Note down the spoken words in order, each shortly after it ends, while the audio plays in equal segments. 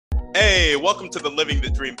Hey, welcome to the Living the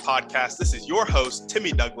Dream podcast. This is your host,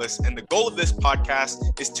 Timmy Douglas, and the goal of this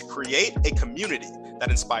podcast is to create a community that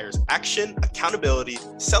inspires action, accountability,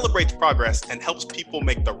 celebrates progress, and helps people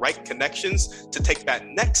make the right connections to take that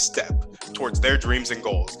next step towards their dreams and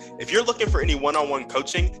goals. If you're looking for any one-on-one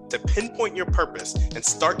coaching to pinpoint your purpose and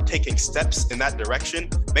start taking steps in that direction,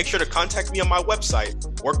 make sure to contact me on my website,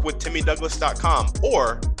 workwithtimmydouglas.com,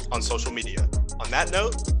 or on social media. On that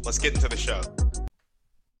note, let's get into the show.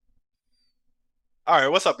 All right,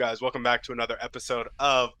 what's up, guys? Welcome back to another episode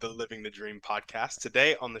of the Living the Dream podcast.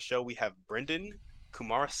 Today on the show, we have Brendan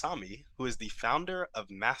Kumarasamy, who is the founder of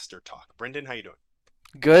Master Talk. Brendan, how you doing?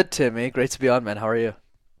 Good, Timmy. Great to be on, man. How are you?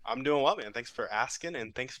 I'm doing well, man. Thanks for asking,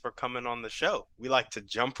 and thanks for coming on the show. We like to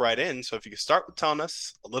jump right in, so if you could start with telling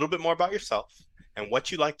us a little bit more about yourself and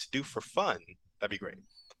what you like to do for fun, that'd be great.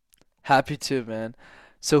 Happy to, man.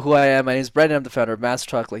 So who I am, my name is Brendan. I'm the founder of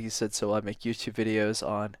Master Talk, like you said. So I make YouTube videos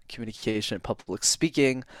on communication and public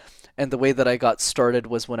speaking. And the way that I got started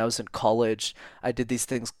was when I was in college. I did these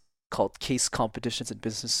things called case competitions in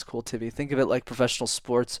business school, Timmy. Think of it like professional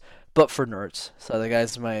sports, but for nerds. So the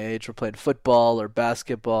guys my age were playing football or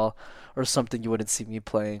basketball or something you wouldn't see me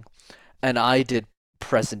playing. And I did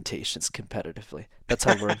presentations competitively. That's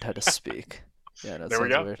how I learned how to speak. Yeah, that There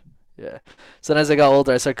we sounds go. weird. Yeah. So then as I got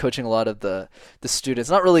older, I started coaching a lot of the students.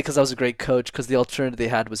 Not really because I was a great coach, because the alternative they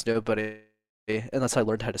had was nobody, and that's how I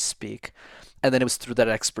learned how to speak. And then it was through that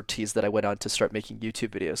expertise that I went on to start making YouTube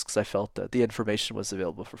videos because I felt that the information was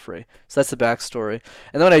available for free. So that's the backstory.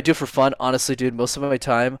 And then what I do for fun, honestly, dude, most of my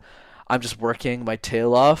time I'm just working my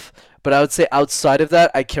tail off. But I would say outside of that,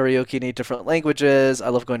 I karaoke in 8 different languages. I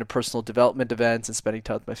love going to personal development events and spending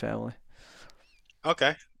time with my family.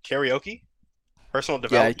 Okay. Karaoke, personal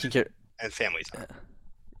Yeah, you can development, and family time.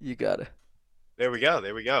 you got it. There we go.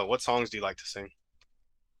 There we go. What songs do you like to sing?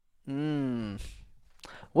 Hmm.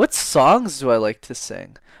 What songs do I like to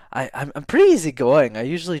sing? I'm pretty easygoing. I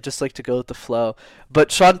usually just like to go with the flow.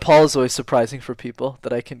 But Sean Paul is always surprising for people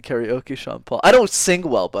that I can karaoke Sean Paul. I don't sing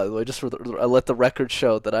well, by the way. Just I let the record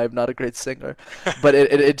show that I'm not a great singer. But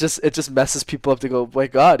it just messes people up to go, my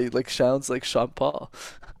God, he like sounds like Sean Paul.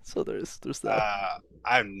 So there's that.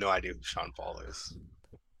 I have no idea who Sean Paul is.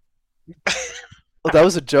 Oh, that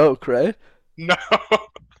was a joke, right? No.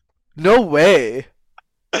 No way.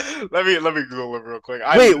 Let me Google it real quick.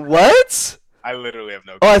 Wait, what? I literally have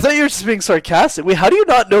no Oh, clue. I thought you were just being sarcastic. Wait, how do you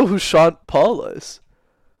not know who Sean Paul is?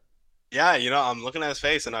 Yeah, I'm looking at his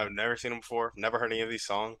face and I've never seen him before. Never heard any of these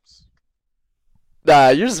songs. Nah,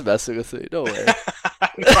 you're just messing with me. No way. No,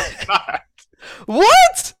 I'm not.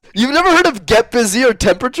 What? You've never heard of Get Busy or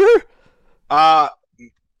Temperature? Uh,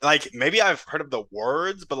 like maybe I've heard of the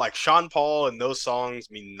words, but like Sean Paul and those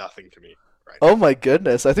songs mean nothing to me right Oh my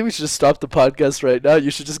goodness. I think we should just stop the podcast right now.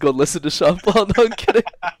 You should just go listen to Sean Paul. No, I'm kidding.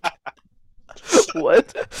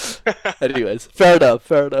 What? now. Anyways, fair enough.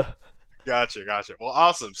 Fair enough. Gotcha. Well,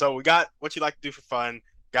 awesome. So we got what you like to do for fun,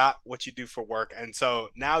 got what you do for work, and so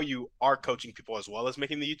now you are coaching people as well as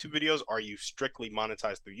making the YouTube videos. Are you strictly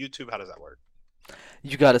monetized through YouTube? How does that work?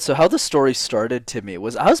 You got it. So how the story started to me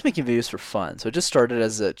was I was making videos for fun. So it just started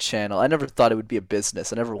as a channel. I never thought it would be a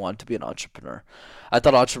business. I never wanted to be an entrepreneur. I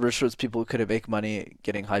thought entrepreneurs was people who couldn't make money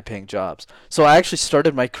getting high paying jobs. So I actually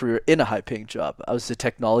started my career in a high paying job. I was a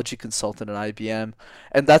technology consultant at IBM.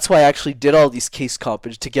 And that's why I actually did all these case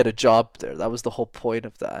competitions to get a job there. That was the whole point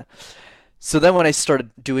of that. So then when I started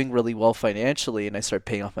doing really well financially and I started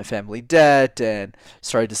paying off my family debt and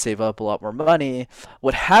started to save up a lot more money,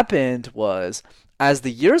 what happened was as the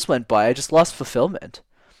years went by, I just lost fulfillment.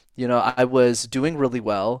 I was doing really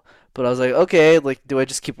well, but I was like, okay, like, do I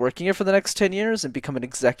just keep working here for the next 10 years and become an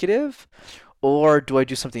executive? Or do I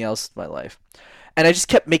do something else in my life? And I just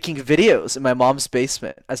kept making videos in my mom's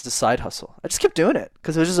basement as the side hustle. I just kept doing it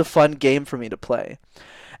because it was just a fun game for me to play.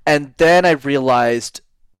 And then I realized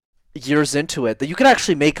years into it that you can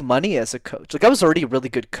actually make money as a coach. Like I was already a really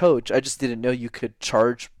good coach. I just didn't know you could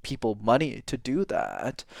charge people money to do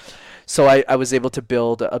that. So I was able to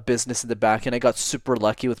build a business in the back and I got super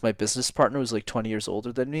lucky with my business partner who was like 20 years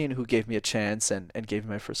older than me and who gave me a chance and gave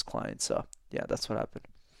me my first client. So yeah, that's what happened.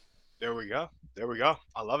 There we go. There we go.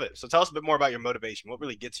 I love it. So tell us a bit more about your motivation. What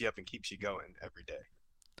really gets you up and keeps you going every day?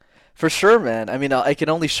 For sure, man. I mean, I can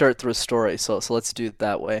only share it through a story, so let's do it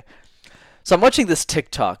that way. So I'm watching this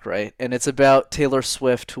TikTok, right? And it's about Taylor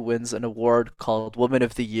Swift who wins an award called Woman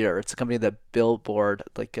of the Year. It's a company that Billboard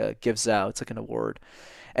gives out. It's like an award.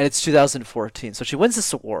 And it's 2014. So she wins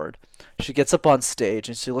this award. She gets up on stage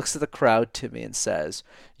and she looks at the crowd to me and says,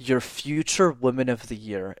 "Your future Woman of the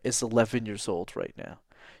Year is 11 years old right now.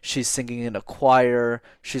 She's singing in a choir,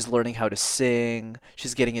 she's learning how to sing,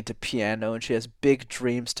 she's getting into piano, and she has big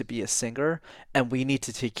dreams to be a singer, and we need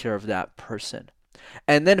to take care of that person.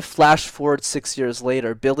 And then flash forward 6 years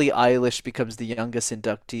later, Billie Eilish becomes the youngest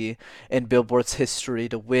inductee in Billboard's history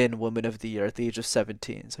to win Woman of the Year at the age of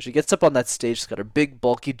 17. So she gets up on that stage, she's got her big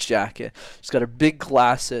bulky jacket, she's got her big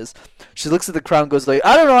glasses. She looks at the crowd and goes like,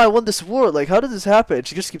 I don't know, I won this award. Like, how did this happen?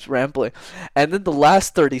 She just keeps rambling. And then the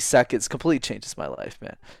last 30 seconds completely changes my life,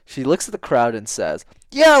 man. She looks at the crowd and says,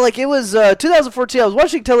 yeah, like it was 2014, I was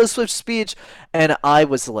watching Taylor Swift's speech, and I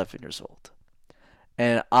was 11 years old,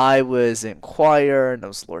 and I was in choir and I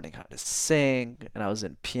was learning how to sing and I was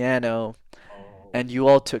in piano Oh, and you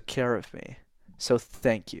all took care of me. So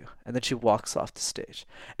thank you. And then she walks off the stage.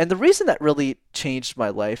 And the reason that really changed my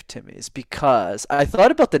life, Timmy, is because I thought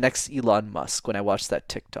about the next Elon Musk when I watched that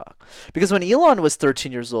TikTok. Because when Elon was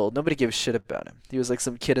 13 years old, nobody gave a shit about him. He was like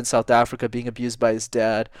some kid in South Africa being abused by his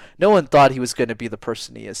dad. No one thought he was going to be the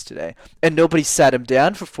person he is today. And nobody sat him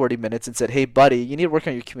down for 40 minutes and said, hey, buddy, you need to work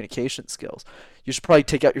on your communication skills. You should probably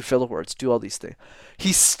take out your filler words, do all these things.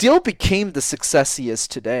 He still became the success he is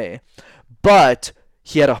today, but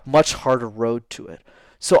he had a much harder road to it.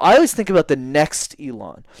 So I always think about the next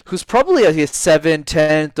Elon, who's probably a 7,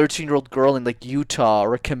 10, 13-year-old girl in like Utah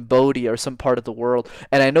or Cambodia or some part of the world,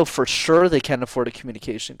 and I know for sure they can't afford a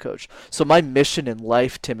communication coach. So my mission in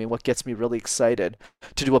life, Timmy, what gets me really excited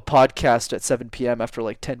to do a podcast at 7 p.m. after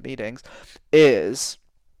like 10 meetings is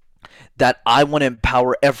that I want to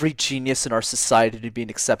empower every genius in our society to be an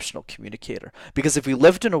exceptional communicator. Because if we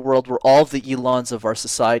lived in a world where all of the Elons of our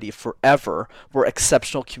society forever were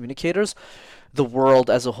exceptional communicators, the world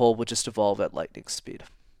as a whole would just evolve at lightning speed.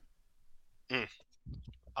 mm,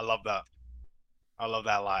 I love that. I love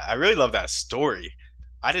that a lot. I really love that story.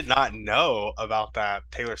 I did not know about that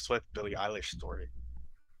Taylor Swift Billie Eilish story.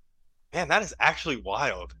 Man, that is actually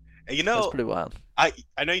wild. And That's pretty wild. I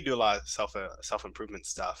know you do a lot of self improvement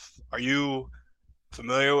stuff. Are you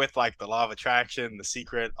familiar with like the law of attraction, the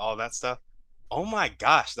secret, all that stuff? Oh my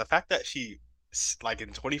gosh, the fact that she like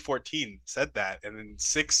in 2014 said that, and then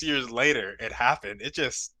 6 years later it happened. It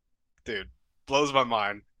just, dude, blows my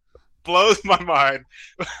mind. Blows my mind.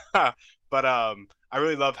 But I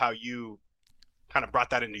really love how you kind of brought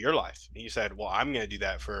that into your life. And you said, well, I'm going to do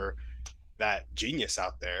that for that genius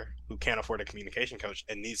out there who can't afford a communication coach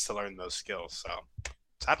and needs to learn those skills. So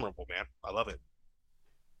it's admirable, man. I love it.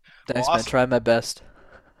 Well, Thanks, man. awesome. Try my best.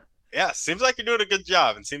 Yeah, seems like you're doing a good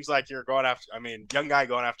job. And seems like you're going after, I mean, young guy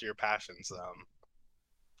going after your passions.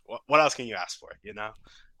 What else can you ask for, you know?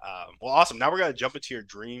 Well, awesome. Now we're going to jump into your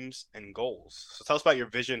dreams and goals. So tell us about your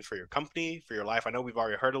vision for your company, for your life. I know we've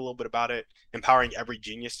already heard a little bit about it, empowering every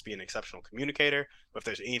genius to be an exceptional communicator. But if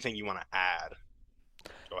there's anything you want to add,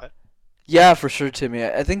 go ahead. Yeah, for sure, Timmy.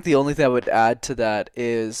 I think the only thing I would add to that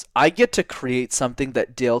is I get to create something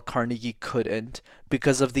that Dale Carnegie couldn't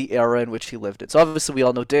because of the era in which he lived in. So obviously we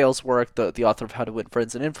all know Dale's work, the author of How to Win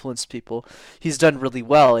Friends and Influence People. He's done really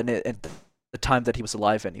well in it at the time that he was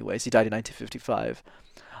alive anyways. He died in 1955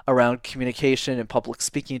 around communication and public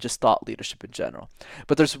speaking, just thought leadership in general.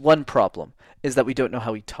 But there's one problem is that we don't know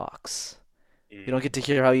how he talks. We don't Mm, get to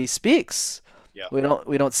hear how he speaks. yeah. We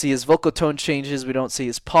don't see his vocal tone changes. We don't see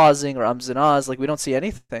his pausing or ums and ahs. Like we don't see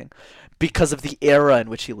anything because of the era in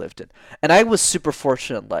which he lived in. And I was super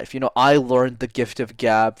fortunate in life. I learned the gift of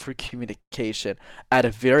gab for communication at a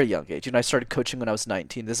very young age. I started coaching when I was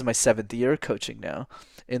 19. This is my seventh year coaching now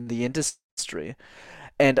in the industry.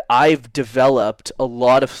 And I've developed a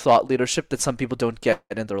lot of thought leadership that some people don't get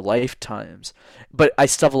in their lifetimes. But I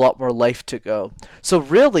still have a lot more life to go. So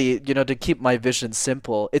really, to keep my vision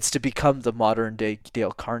simple, it's to become the modern day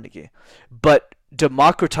Dale Carnegie. But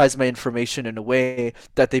democratize my information in a way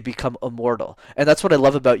that they become immortal. And that's what I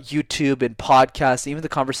love about YouTube and podcasts, even the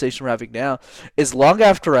conversation we're having now, is long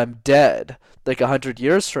after I'm dead, like 100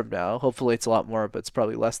 years from now, hopefully it's a lot more, but it's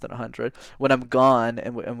probably less than 100, when I'm gone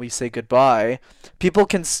and we say goodbye, people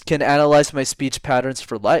can analyze my speech patterns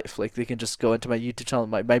for life. Like they can just go into my YouTube channel.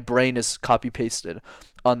 My brain is copy pasted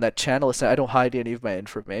on that channel. So I don't hide any of my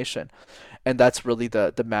information. And that's really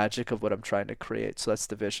the magic of what I'm trying to create. So that's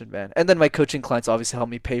the vision, man. And then my coaching clients obviously help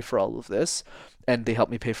me pay for all of this, and they help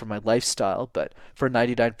me pay for my lifestyle. But for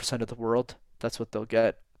 99% of the world, that's what they'll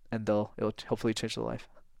get, and it'll hopefully change their life.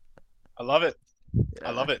 I love it.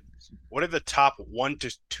 I Yeah. love it. What are the top 1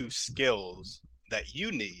 to 2 skills that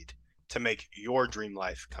you need to make your dream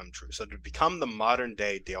life come true? So to become the modern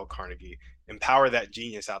day Dale Carnegie, empower that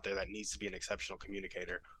genius out there that needs to be an exceptional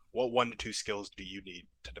communicator, what 1 to 2 skills do you need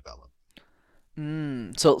to develop?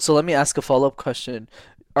 So let me ask a follow-up question.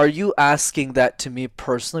 Are you asking that to me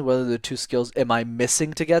personally? Whether the two skills am I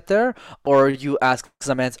missing to get there, or are you ask?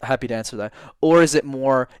 Because happy to answer that. Or is it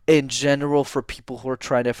more in general for people who are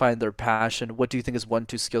trying to find their passion? What do you think is one,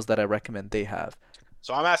 two skills that I recommend they have?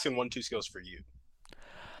 So I'm asking one, two skills for you.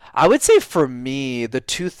 I would say for me, the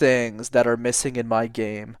two things that are missing in my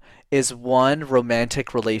game is one,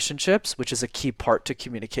 romantic relationships, which is a key part to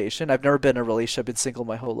communication. I've never been in a relationship, I've been single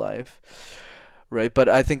my whole life, right? But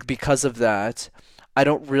I think because of that, I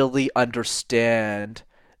don't really understand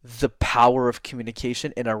the power of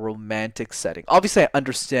communication in a romantic setting. Obviously, I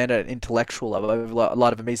understand at an intellectual level. I have a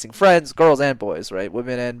lot of amazing friends, girls and boys, right?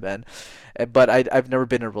 Women and men. But I've never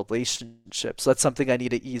been in a relationship. So that's something I need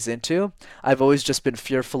to ease into. I've always just been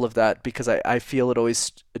fearful of that because I feel it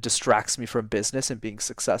always distracts me from business and being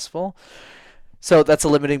successful. So that's a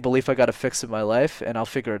limiting belief I got to fix in my life, and I'll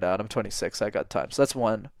figure it out. I'm 26, I got time. So that's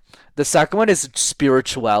one. The second one is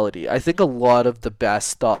spirituality. I think a lot of the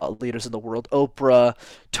best thought leaders in the world, Oprah,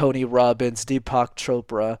 Tony Robbins, Deepak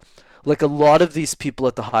Chopra, like a lot of these people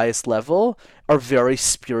at the highest level are very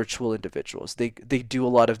spiritual individuals. They do a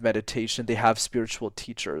lot of meditation. They have spiritual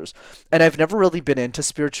teachers. And I've never really been into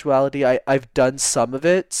spirituality. I've done some of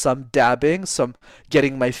it, some dabbing, some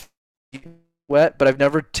getting my feet wet, but I've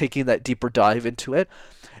never taken that deeper dive into it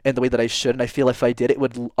in the way that I should. And I feel if I did, it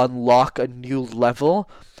would unlock a new level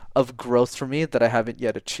of growth for me that I haven't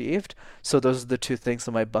yet achieved. So those are the two things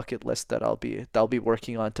on my bucket list that I'll be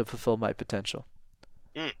working on to fulfill my potential.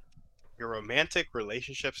 Mm, your romantic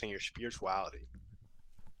relationships and your spirituality.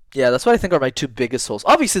 Yeah, that's what I think are my two biggest holes.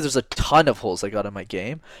 Obviously, there's a ton of holes I got in my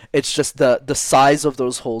game. It's just the size of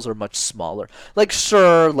those holes are much smaller. Like,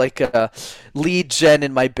 sure, like lead gen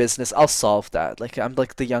in my business, I'll solve that. Like, I'm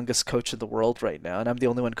like the youngest coach in the world right now, and I'm the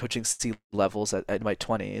only one coaching C levels at my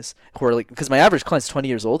 20s, who are like, because my average client's 20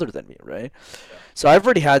 years older than me, right? Yeah. So I've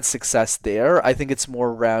already had success there. I think it's more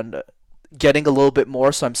around getting a little bit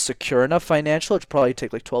more so I'm secure enough financial. It'd probably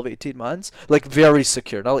take like 12, 18 months. Like very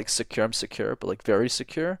secure. Not like secure, I'm secure, but like very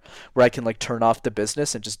secure where I can like turn off the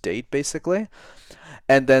business and just date basically.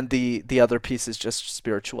 And then the other piece is just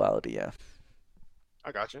spirituality, yeah.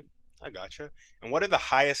 I got you. I got you. And what are the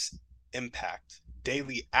highest impact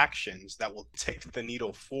daily actions that will tip the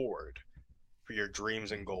needle forward for your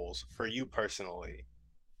dreams and goals for you personally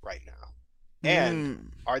right now? And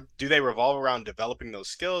Mm. are do they revolve around developing those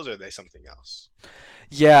skills or are they something else?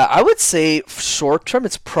 Yeah, I would say short term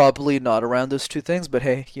it's probably not around those two things, but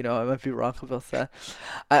hey, I might be wrong about that.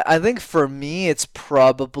 I think for me it's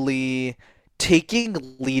probably taking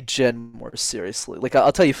lead gen more seriously. Like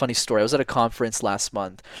I'll tell you a funny story. I was at a conference last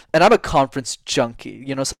month, and I'm a conference junkie.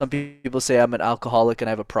 Some people say I'm an alcoholic and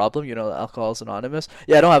I have a problem. Alcohol's Anonymous.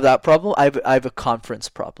 Yeah, I don't have that problem. I have a conference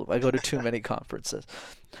problem. I go to too many conferences.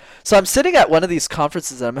 So I'm sitting at one of these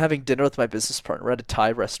conferences and I'm having dinner with my business partner. We're at a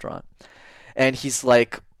Thai restaurant and he's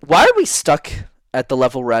like, "Why are we stuck at the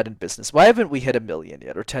level we're at in business? Why haven't we hit 1 million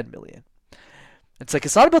yet or 10 million?" It's like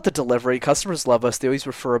it's not about the delivery. Customers love us. They always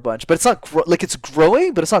refer a bunch, but it's not like it's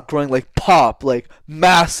growing, but it's not growing like pop, like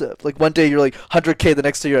massive. Like one day you're like 100K, the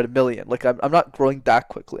next day you're at 1 million. Like I'm not growing that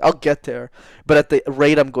quickly. I'll get there, but at the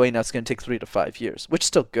rate I'm going now, it's going to take 3 to 5 years, which is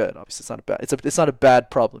still good. Obviously, it's not a bad. It's not a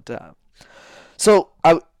bad problem to have. So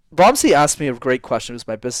Vamsi asked me a great question. It was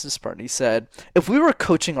my business partner. He said, "If we were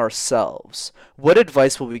coaching ourselves, what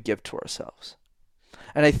advice would we give to ourselves?"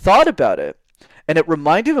 And I thought about it, and it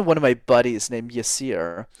reminded me of one of my buddies named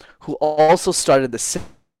Yasir, who also started the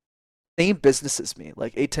same business as me,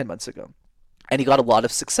 like 8, 10 months ago. And he got a lot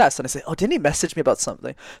of success. And I said, "Oh, didn't he message me about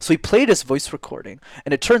something?" So he played his voice recording.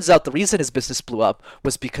 And it turns out the reason his business blew up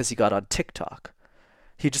was because he got on TikTok.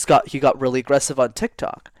 He got really aggressive on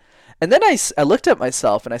TikTok. And then I looked at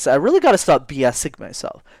myself and I said, I really got to stop BSing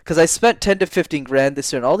myself because I spent 10 to 15 grand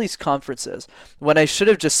this year on all these conferences when I should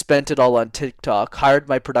have just spent it all on TikTok, hired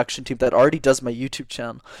my production team that already does my YouTube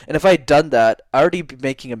channel. And if I had done that, I'd already be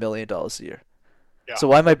making $1 million a year. Yeah. So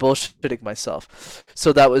why am I bullshitting myself?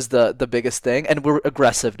 So that was the biggest thing, and we're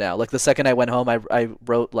aggressive now. Like the second I went home, I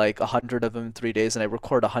wrote like 100 of them in 3 days, and I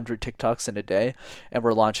record 100 TikToks in a day, and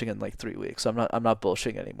we're launching in like 3 weeks. So I'm not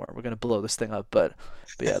bullshitting anymore. We're gonna blow this thing up, but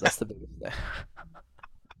yeah, that's the biggest thing.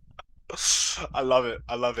 I love it.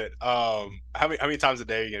 I love it. How many times a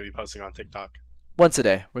day are you gonna be posting on TikTok? Once a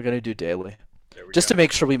day, we're gonna do daily, There we just to go.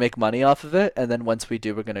 make sure we make money off of it, and then once we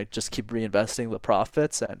do, we're gonna just keep reinvesting the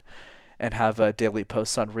profits and have daily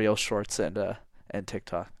posts on Reel Shorts and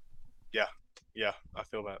TikTok. Yeah. Yeah. I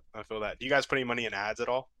feel that. I feel that. Do you guys put any money in ads at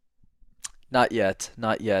all? Not yet,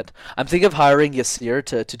 not yet. I'm thinking of hiring Yasir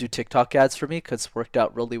to do TikTok ads for me because it's worked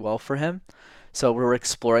out really well for him. So we're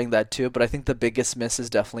exploring that too. But I think the biggest miss is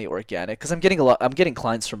definitely organic because I'm getting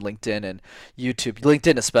clients from LinkedIn and YouTube.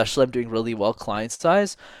 LinkedIn especially, I'm doing really well client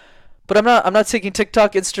size. But I'm not taking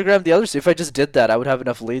TikTok, Instagram, the others. If I just did that, I would have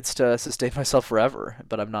enough leads to sustain myself forever.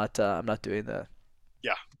 But I'm not doing that.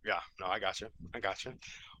 Yeah, yeah. No, I got you. I got you.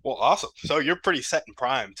 Well, awesome. So you're pretty set and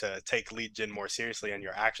prime to take lead gen more seriously, and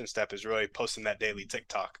your action step is really posting that daily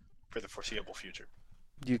TikTok for the foreseeable future.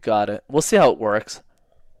 You got it. We'll see how it works.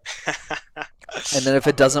 And then if I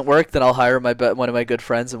it love it. doesn't work, then I'll hire one of my good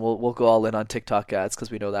friends and we'll go all in on TikTok ads because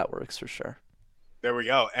we know that works for sure. There we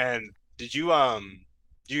go. And do you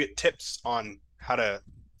get tips on how to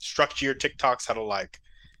structure your TikToks, how to like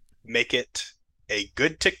make it a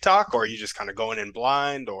good TikTok, or are you just kind of going in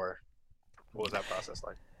blind, or what was that process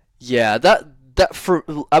like? Yeah, that for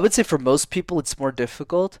I would say for most people it's more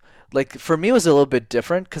difficult. Like for me it was a little bit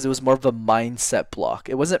different because it was more of a mindset block.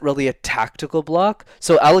 It wasn't really a tactical block.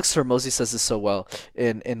 So Alex Hormozy says this so well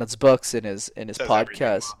in his books, in his Says everything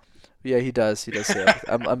podcast. Yeah, he does. He does say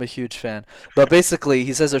everything. I'm a huge fan. But basically,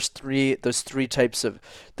 he says there's three types of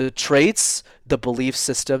the traits, the belief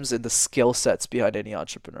systems, and the skill sets behind any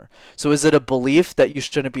entrepreneur. So is it a belief that you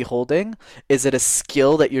shouldn't be holding? Is it a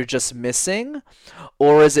skill that you're just missing?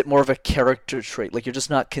 Or is it more of a character trait? Like you're just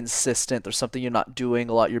not consistent. There's something you're not doing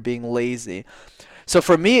a lot. You're being lazy. So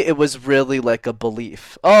for me, it was really like a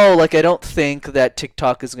belief. Oh, like I don't think that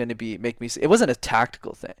TikTok is going to be make me. It wasn't a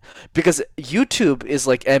tactical thing because YouTube is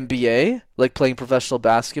like NBA, like playing professional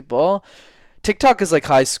basketball. TikTok is like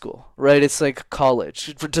high school, right? It's like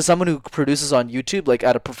college. To someone who produces on YouTube, like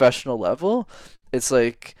at a professional level, it's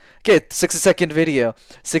like okay, 60-second video,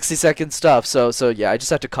 60-second stuff. So yeah, I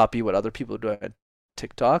just have to copy what other people are doing on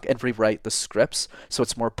TikTok and rewrite the scripts so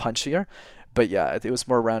it's more punchier. But yeah, it was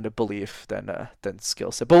more around a belief than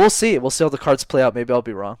skill set. But we'll see. We'll see how the cards play out. Maybe I'll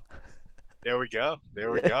be wrong. There we go.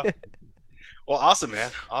 There we go. Well, awesome,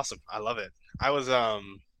 man. Awesome. I love it. I was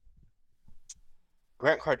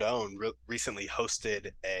Grant Cardone recently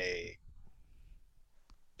hosted a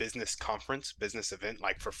business conference, business event,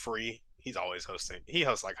 like for free. He's always hosting. He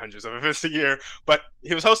hosts like hundreds of events a year, but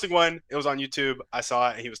he was hosting one. It was on YouTube. I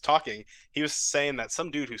saw it. And he was talking. He was saying that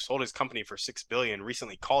some dude who sold his company for 6 billion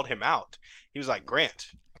recently called him out. He was like,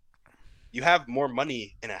 Grant, you have more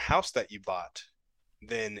money in a house that you bought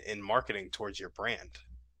than in marketing towards your brand.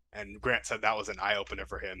 And Grant said that was an eye opener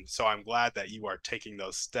for him. So I'm glad that you are taking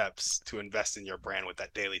those steps to invest in your brand with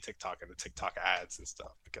that daily TikTok and the TikTok ads and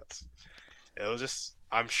stuff because it'll just,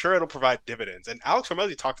 I'm sure it'll provide dividends. And Alex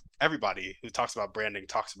Ramosi talks, everybody who talks about branding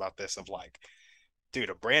talks about this of like, dude,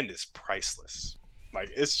 a brand is priceless. Like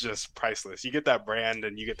it's just priceless. You get that brand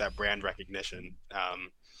and you get that brand recognition.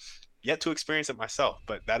 Yet to experience it myself,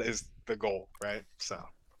 but that is the goal, right? So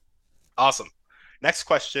awesome. Next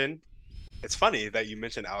question. It's funny that you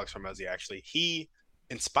mentioned Alex Ramosi. Actually, he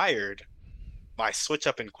inspired my switch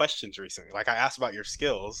up in questions recently. Like I asked about your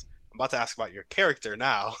skills. I'm about to ask about your character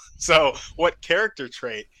now. So, what character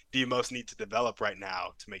trait do you most need to develop right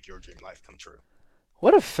now to make your dream life come true?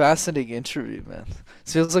 What a fascinating interview, man. It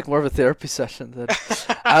feels like more of a therapy session than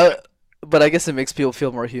I. But I guess it makes people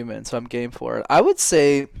feel more human, so I'm game for it. I would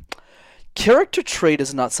say character trait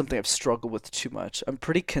is not something I've struggled with too much. I'm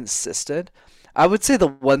pretty consistent. I would say the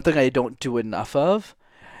one thing I don't do enough of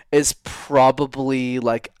is probably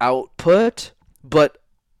like output, but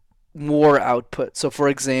more output. So, for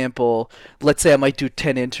example, let's say I might do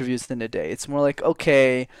 10 interviews in a day. It's more like,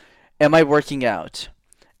 okay, am I working out?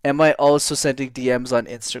 Am I also sending DMs on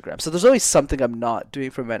Instagram? So, there's always something I'm not doing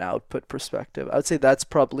from an output perspective. I would say that's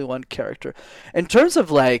probably one character. In terms of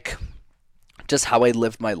like just how I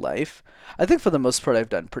live my life, I think for the most part I've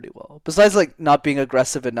done pretty well. Besides like not being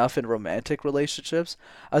aggressive enough in romantic relationships,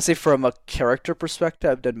 I'd say from a character perspective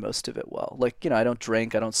I've done most of it well. Like, I don't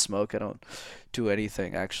drink, I don't smoke, I don't do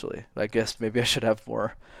anything actually. I guess maybe I should have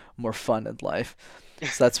more fun in life.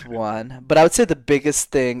 So that's one. But I would say the biggest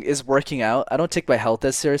thing is working out. I don't take my health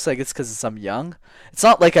as seriously. I guess because I'm young. It's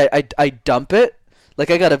not like I dump it. Like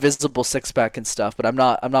I got a visible six pack and stuff, but I'm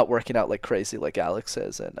not working out like crazy like Alex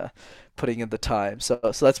is and putting in the time. So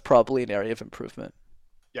that's probably an area of improvement.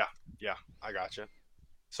 Yeah, yeah, I got you.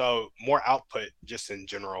 So, more output just in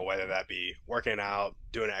general, whether that be working out,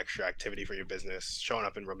 doing an extra activity for your business, showing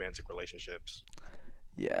up in romantic relationships.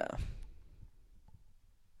 Yeah.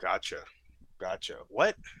 Gotcha. Gotcha.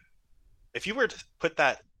 What if you were to put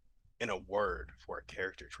that in a word for a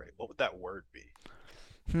character trait? What would that word be?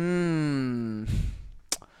 Hmm.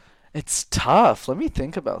 It's tough. Let me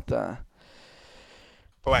think about that.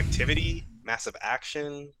 Proactivity, massive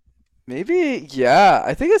action. Maybe, yeah.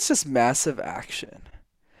 I think it's just massive action.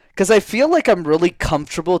 Because I feel like I'm really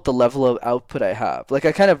comfortable with the level of output I have. Like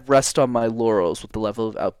I kind of rest on my laurels with the level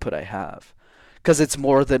of output I have. Because it's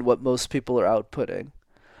more than what most people are outputting.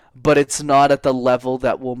 But it's not at the level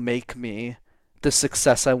that will make me the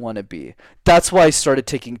success I want to be. That's why I started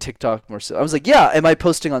taking TikTok more so. I was like, yeah, am I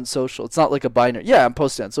posting on social? It's not like a binary. Yeah, I'm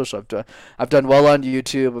posting on social. I've done well on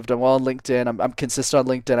YouTube. I've done well on LinkedIn. I'm consistent on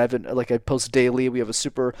LinkedIn. I've been like I post daily. We have a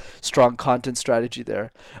super strong content strategy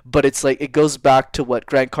there. But it's like it goes back to what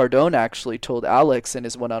Grant Cardone actually told Alex in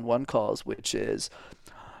his one-on-one calls, which is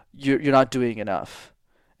you're not doing enough.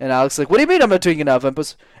 And Alex is like, what do you mean I'm not doing enough?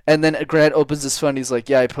 And then Grant opens his phone. He's like,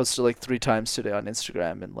 yeah, I posted like 3 times today on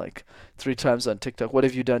Instagram and like 3 times on TikTok. What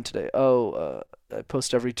have you done today? Oh, I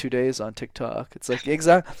post every 2 days on TikTok. It's like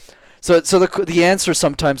exact. So the answer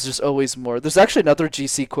sometimes there's always more. There's actually another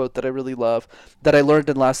GC quote that I really love that I learned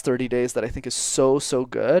in the last 30 days that I think is so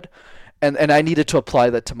good, and I needed to apply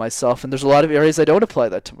that to myself. And there's a lot of areas I don't apply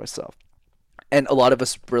that to myself, and a lot of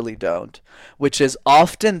us really don't, which is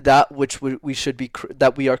often that which we should be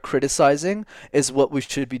that we are criticizing is what we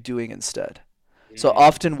should be doing instead. So Mm,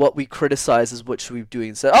 often what we criticize is what should we be doing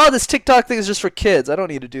instead. Oh, this TikTok thing is just for kids. I don't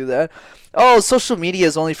need to do that. Oh, social media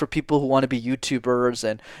is only for people who want to be YouTubers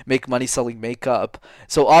and make money selling makeup.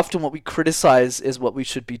 So often what we criticize is what we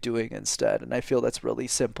should be doing instead. And I feel that's really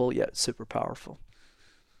simple yet super powerful.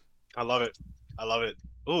 I love it. I love it.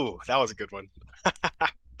 Ooh, that was a good one. I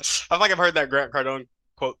feel like I've heard that Grant Cardone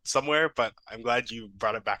quote somewhere, but I'm glad you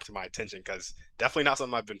brought it back to my attention because definitely not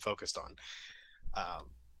something I've been focused on. Um,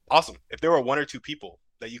 awesome. If there were one or two people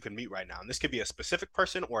that you could meet right now, and this could be a specific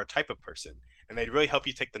person or a type of person, and they'd really help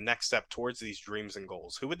you take the next step towards these dreams and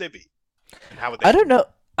goals, who would they be, and how would they I help don't you? know.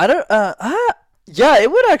 I don't. Yeah,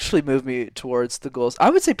 it would actually move me towards the goals. I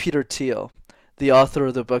would say Peter Thiel, the author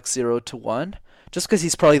of the book Zero to One, just because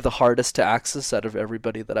he's probably the hardest to access out of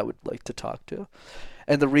everybody that I would like to talk to.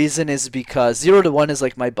 And the reason is because Zero to One is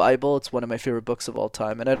like my Bible. It's one of my favorite books of all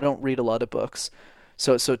time, and I don't read a lot of books.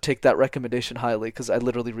 So take that recommendation highly because I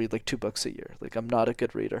literally read like 2 books a year. Like I'm not a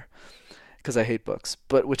good reader because I hate books,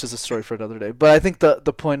 but which is a story for another day. But I think the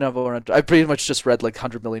point of I pretty much just read like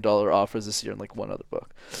 $100 million offers this year and like one other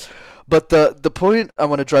book. But the point I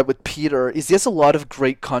want to drive with Peter is he has a lot of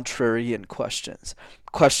great contrarian questions.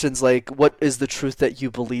 Questions like, what is the truth that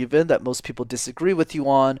you believe in that most people disagree with you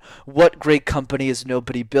on? What great company is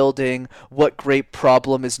nobody building? What great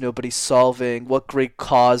problem is nobody solving? What great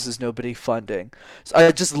cause is nobody funding? So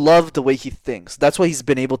I just love the way he thinks. That's why he's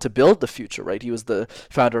been able to build the future, right? He was the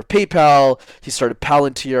founder of PayPal, he started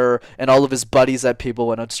Palantir, and all of his buddies at PayPal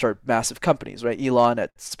went on to start massive companies, right? Elon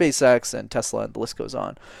at SpaceX and Tesla, and the list goes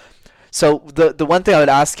on. So the one thing I would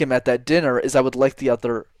ask him at that dinner is I would like the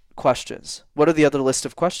other questions. What are the other list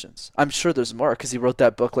of questions? I'm sure there's more because he wrote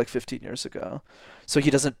that book like 15 years ago. So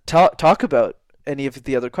he doesn't talk about any of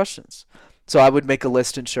the other questions. So I would make a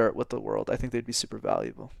list and share it with the world. I think they'd be super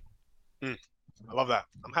valuable. Mm, I love that.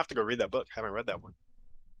 I'm gonna have to go read that book. Haven't read that one.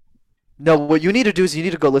 No, what you need to do is you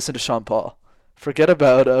need to go listen to Sean Paul. Forget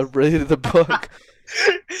about reading the book.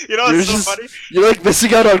 You know, You're it's so just funny. you're like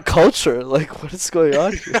missing out on culture. Like what is going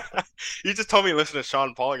on here? You just told me to listen to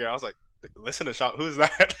Sean Paul again. I was like, listen to Sean. Who's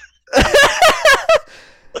that?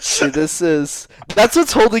 See, that's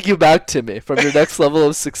what's holding you back, Timmy, from your next level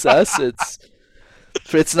of success.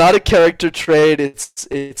 It's not a character trait.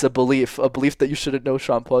 It's a belief that you shouldn't know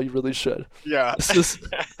Sean Paul. You really should. Yeah. This is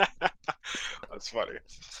That's funny.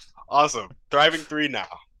 Awesome. Thriving three now.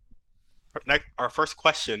 Next, our first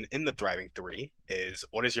question in the Thriving Three is: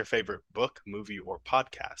 what is your favorite book, movie, or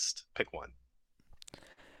podcast? Pick one.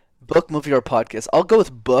 book, movie, or podcast. I'll go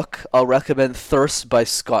with book. I'll recommend Thirst by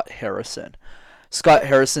Scott Harrison. Scott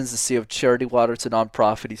Harrison's the CEO of Charity Water. It's a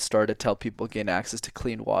nonprofit he started to help people gain access to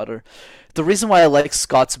clean water. The reason why I like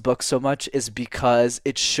Scott's book so much is because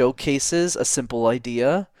it showcases a simple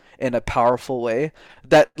idea in a powerful way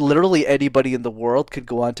that literally anybody in the world could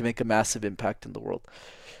go on to make a massive impact in the world.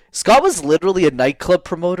 Scott was literally a nightclub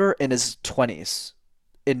promoter in his 20s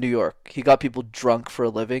in New York. He got people drunk for a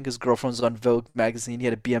living. His girlfriend was on Vogue magazine. He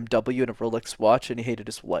had a BMW and a Rolex watch, and he hated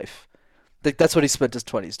his wife. Like that's what he spent his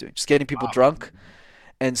 20s doing, just getting people Wow. drunk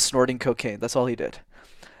and snorting cocaine. That's all he did.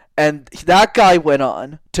 And that guy went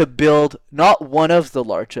on to build not one of the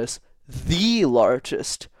largest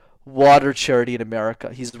water charity in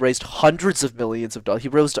America. He's raised hundreds of millions of dollars. He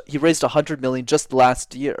raised 100 million just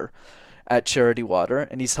last year at Charity Water,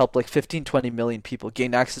 and he's helped like 15, 20 million people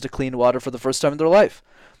gain access to clean water for the first time in their life.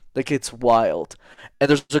 Like it's wild. And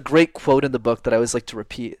there's a great quote in the book that I always like to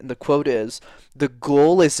repeat. And the quote is, the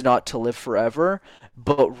goal is not to live forever,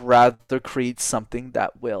 but rather create something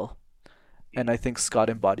that will. And I think Scott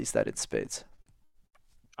embodies that in spades.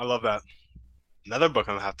 I love that. Another book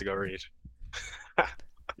I'm gonna have to go read.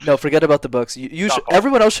 No, forget about the books. You Sean should. Paul.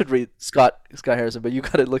 Everyone else should read Scott Harrison, but you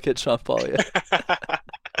gotta look at Sean Paul. Yeah.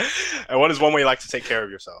 And what is one way you like to take care of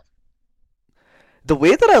yourself? The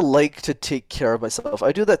way that I like to take care of myself,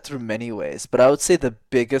 I do that through many ways, but I would say the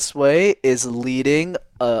biggest way is leading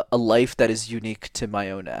a life that is unique to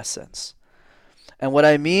my own essence. And what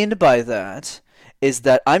I mean by that is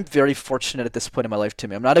that I'm very fortunate at this point in my life,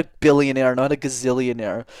 Timmy. I'm not a billionaire, not a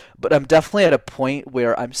gazillionaire, but I'm definitely at a point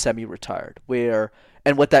where I'm semi-retired.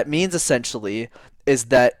 And what that means essentially is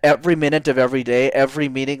that every minute of every day, every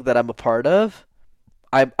meeting that I'm a part of,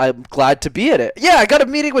 I'm glad to be in it. Yeah, I got a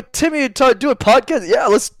meeting with Timmy to do a podcast. Yeah,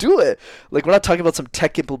 let's do it. Like we're not talking about some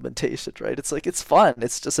tech implementation, right? It's like it's fun.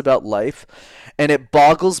 It's just about life, and it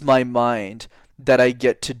boggles my mind that I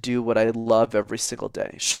get to do what I love every single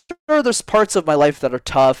day. Sure, there's parts of my life that are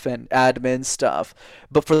tough and admin stuff,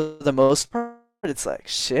 but for the most part, it's like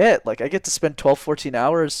shit. Like I get to spend 12, 14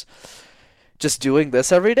 hours just doing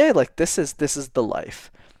this every day. Like this is the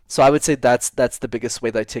life. So I would say that's the biggest way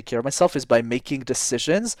that I take care of myself is by making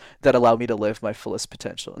decisions that allow me to live my fullest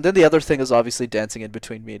potential. And then the other thing is obviously dancing in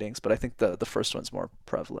between meetings, but I think the first one's more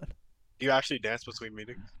prevalent. Do you actually dance between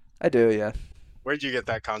meetings? I do, yeah. Where did you get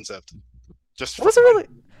that concept? Just It for wasn't fun? really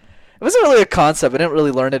it wasn't really a concept. I didn't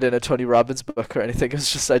really learn it in a Tony Robbins book or anything. It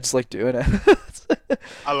was just I just like doing it.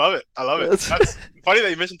 I love it. I love it. It's- That's funny that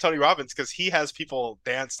you mentioned Tony Robbins because he has people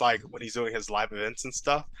dance like when he's doing his live events and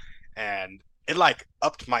stuff, and it like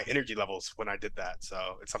upped my energy levels when I did that.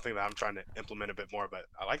 So it's something that I'm trying to implement a bit more. But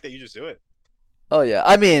I like that you just do it. Oh yeah,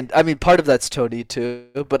 I mean, part of that's Tony too,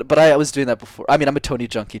 but I was doing that before. I mean, I'm a Tony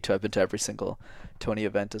junkie too. I've been to every single Tony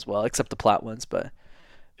event as well, except the Plat ones. But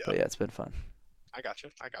Yep, yeah, it's been fun. I got you.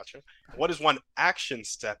 I got you. What is one action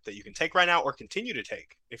step that you can take right now or continue to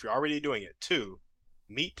take if you're already doing it to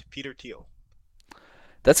meet Peter Thiel?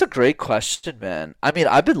 That's a great question, man. I mean,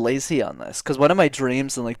 I've been lazy on this because one of my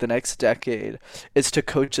dreams in like the next decade is to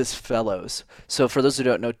coach as fellows. So for those who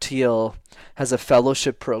don't know, Teal has a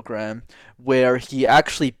fellowship program where he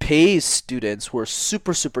actually pays students who are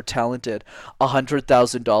super, super talented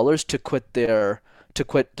 $100,000 to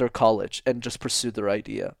quit their college and just pursue their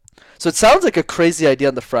idea. So it sounds like a crazy idea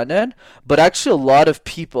on the front end, but actually a lot of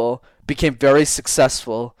people became very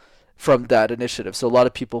successful from that initiative. So a lot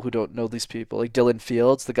of people who don't know these people, like Dylan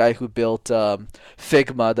Fields, the guy who built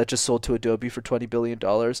Figma that just sold to Adobe for $20 billion,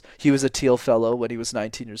 he was a Teal fellow when he was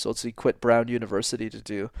 19 years old. So he quit Brown University to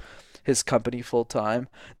do his company full time.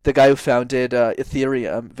 The guy who founded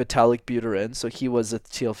Ethereum, Vitalik Buterin, so he was a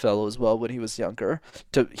Teal fellow as well when he was younger.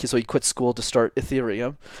 So he quit school to start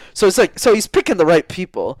Ethereum. So it's like so he's picking the right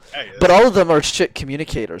people, Hey, but all of them are shit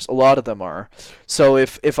communicators. A lot of them are. So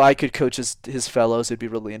if I could coach his fellows, it'd be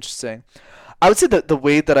really interesting. I would say that the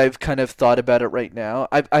way that I've kind of thought about it right now,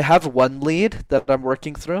 I have one lead that I'm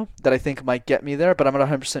working through that I think might get me there, but I'm not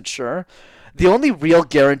 100% sure. The only real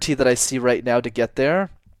guarantee that I see right now to get there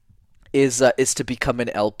is to become an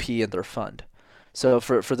LP in their fund. So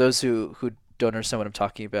for those who don't understand what I'm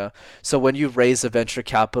talking about, so when you raise a venture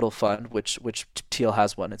capital fund, which Teal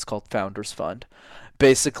has one, it's called Founders Fund.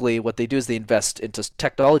 Basically, what they do is they invest into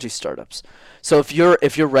technology startups. So if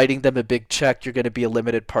you're writing them a big check, you're going to be a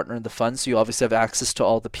limited partner in the fund. So you obviously have access to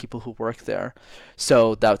all the people who work there.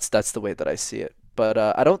 So that's the way that I see it. But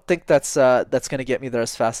I don't think that's going to get me there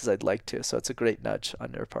as fast as I'd like to. So it's a great nudge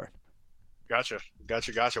on your part. gotcha.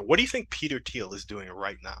 Gotcha. Gotcha. What do you think Peter Thiel is doing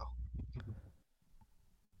right now?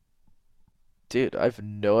 Dude, I've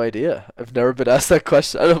no idea. I've never been asked that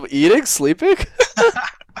question. I don't know, eating, sleeping?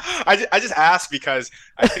 I just asked because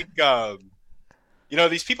I think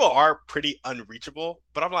these people are pretty unreachable,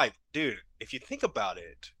 but I'm like, dude, if you think about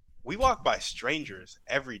it, we walk by strangers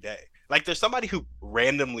every day. Like there's somebody who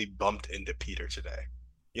randomly bumped into Peter today.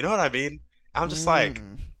 You know what I mean? I'm just like,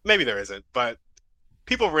 Mm. maybe there isn't, but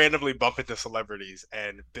people randomly bump into celebrities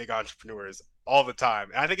and big entrepreneurs all the time.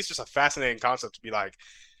 And I think it's just a fascinating concept to be like,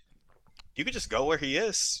 you could just go where he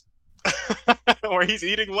is. Or he's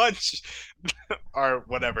eating lunch or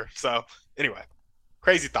whatever. So anyway,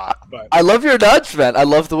 crazy thought, but I love your nudge, man. I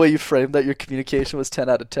love the way you framed that your communication was 10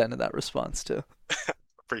 out of 10 in that response too.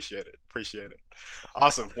 appreciate it. Appreciate it.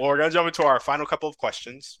 Awesome. Well, we're gonna jump into our final couple of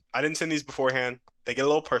questions. I didn't send these beforehand. They get a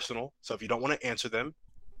little personal, so if you don't want to answer them,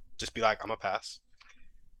 just be like, I'm a pass.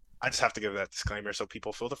 I just have to give that disclaimer so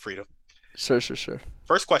people feel the freedom. Sure, sure, sure.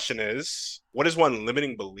 First question is, what is one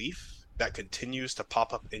limiting belief that continues to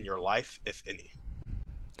pop up in your life, if any?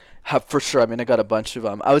 For sure. I mean, I got a bunch of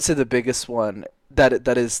them. I would say the biggest one that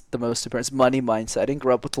is the most important is money mindset. I didn't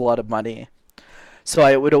grow up with a lot of money, so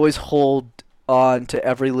I would always hold on to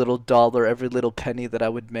every little dollar, every little penny that I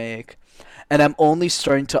would make. And I'm only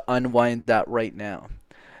starting to unwind that right now.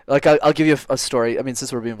 Like I'll give you a story. I mean,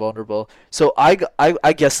 since we're being vulnerable, so I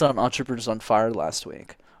guested on Entrepreneurs on Fire last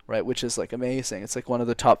week, right? Which is like amazing. It's like one of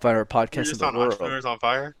the top 500 You're podcasts in just the on world. Entrepreneurs on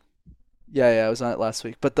Fire? Yeah, I was on it last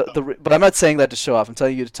week. But Oh, but I'm not saying that to show off. I'm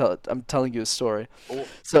telling you to tell. I'm telling you a story. cool.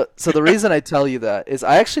 So the reason I tell you that is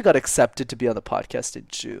I actually got accepted to be on the podcast in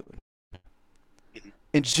June.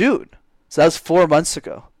 In June. So that was 4 months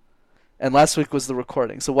ago. And last week was the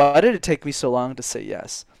recording. So why did it take me so long to say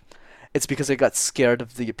yes? It's because I got scared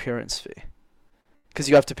of the appearance fee. Because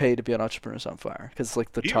you have to pay to be on Entrepreneurs on Fire. Because it's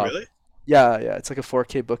like the Do you top. really? Yeah, it's like a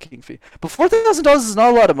 4K booking fee. But $4,000 is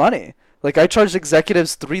not a lot of money. Like I charge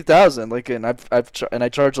executives 3,000. Like and I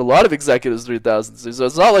charge a lot of executives 3,000. So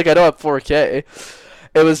it's not like I don't have 4K.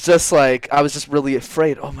 It was just like I was just really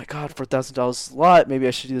afraid. Oh my God, $4,000 is a lot. Maybe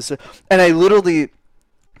I should do this. And I literally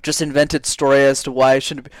just invented story as to why I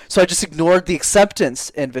shouldn't be. So I just ignored the acceptance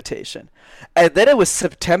invitation. And then it was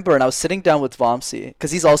September, and I was sitting down with Vamsi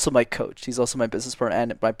because he's also my coach. He's also my business partner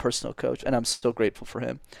and my personal coach, and I'm so grateful for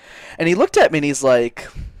him. And he looked at me and he's like,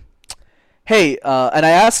 "Hey," and I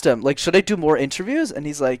asked him, like, "Should I do more interviews?" And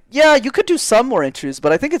he's like, "Yeah, you could do some more interviews,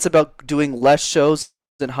 but I think it's about doing less shows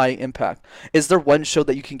and high impact. Is there one show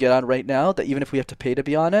that you can get on right now that even if we have to pay to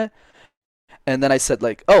be on it?" And then I said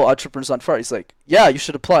like, "Oh, Entrepreneurs on Fire." He's like, "Yeah, you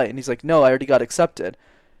should apply." And he's like, "No, I already got accepted."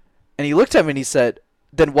 And he looked at me and he said,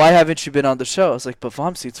 "Then why haven't you been on the show?" I was like, "But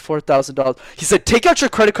Vamsi, it's $4,000." He said, "Take out your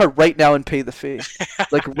credit card right now and pay the fee."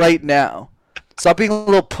 Like right now. Stop being a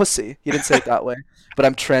little pussy. He didn't say it that way, but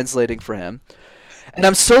I'm translating for him. And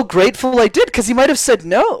I'm so grateful I did because he might have said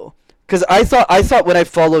no. Because I thought when I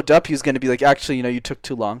followed up he was going to be like, actually, you took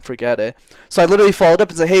too long, forget it. So I literally followed up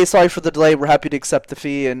and said, hey, sorry for the delay, we're happy to accept the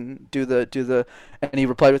fee and do the and he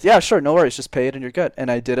replied with, yeah, sure, no worries, just pay it and you're good.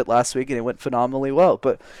 And I did it last week and it went phenomenally well.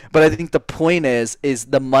 But I think the point is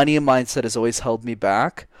the money mindset has always held me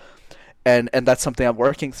back, and that's something I'm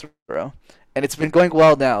working through. And it's been going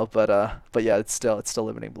well now, but yeah, it's still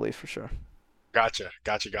limiting belief for sure. Gotcha.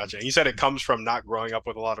 And you said it comes from not growing up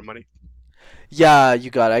with a lot of money? Yeah, you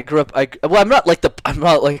got it. I grew up. Well, I'm not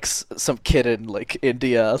like some kid in like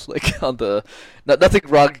India, like on the. Nothing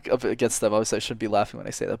wrong against them. Obviously, I shouldn't be laughing when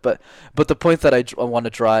I say that. But the point that I want to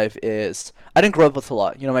drive is I didn't grow up with a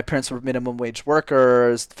lot. My parents were minimum wage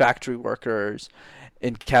workers, factory workers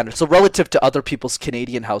in Canada. So relative to other people's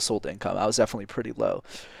Canadian household income, I was definitely pretty low.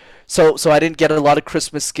 So I didn't get a lot of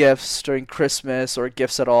Christmas gifts during Christmas or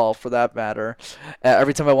gifts at all for that matter.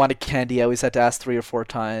 Every time I wanted candy, I always had to ask 3 or 4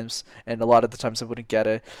 times, and a lot of the times I wouldn't get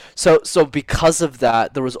it. So because of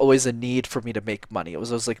that, there was always a need for me to make money. It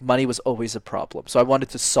was like money was always a problem. So I wanted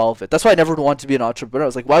to solve it. That's why I never wanted to be an entrepreneur. I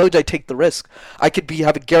was like, why would I take the risk? I could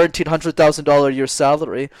have a guaranteed $100,000 a year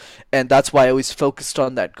salary, and that's why I always focused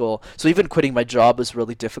on that goal. So even quitting my job was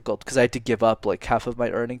really difficult because I had to give up like half of my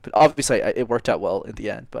earning. But obviously, it worked out well in the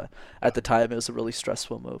end. But at the time, it was a really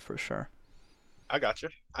stressful move for sure. I gotcha.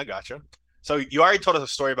 So you already told us a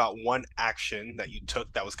story about one action that you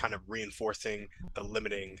took that was kind of reinforcing the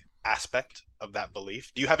limiting aspect of that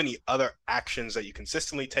belief. Do you have any other actions that you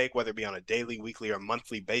consistently take, whether it be on a daily, weekly, or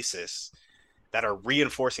monthly basis, that are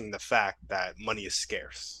reinforcing the fact that money is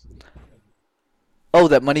scarce? Oh,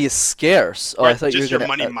 that money is scarce. Oh, I Right, thought you were just your gonna.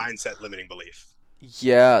 money mindset limiting belief.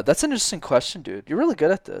 Yeah, that's an interesting question, dude. You're really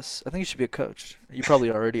good at this. I think you should be a coach. You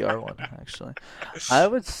probably already are one, actually. I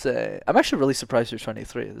would say I'm actually really surprised you're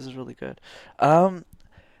 23. This is really good. Um,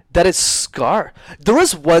 that is Scar. There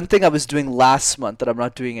was one thing I was doing last month that I'm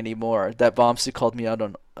not doing anymore that Bombsy called me out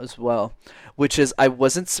on as well, which is I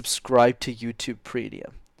wasn't subscribed to YouTube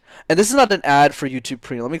Premium. And this is not an ad for YouTube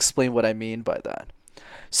Premium. Let me explain what I mean by that.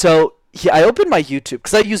 So I opened my YouTube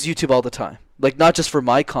because I use YouTube all the time. Like not just for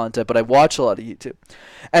my content, but I watch a lot of YouTube.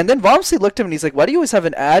 And then Vamsi looked at him and he's like, "Why do you always have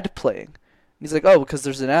an ad playing?" And he's like, "Oh, because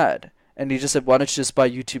there's an ad." And he just said, "Why don't you just buy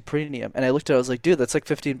YouTube Premium?" And I looked at it, I was like, "Dude, that's like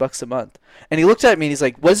 $15 a month." And he looked at me and he's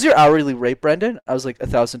like, "What's your hourly rate, Brendan?" I was like,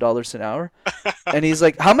 $1,000 an hour. And he's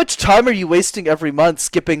like, "How much time are you wasting every month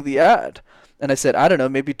skipping the ad?" And I said, "I don't know,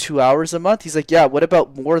 maybe 2 hours a month." He's like, "Yeah, what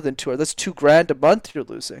about more than 2 hours? That's 2 grand a month you're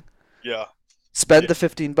losing. Yeah. Spend Yeah. the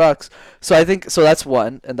 $15." So I think so that's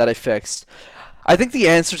one and that I fixed. I think the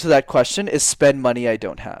answer to that question is spend money I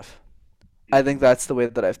don't have. I think that's the way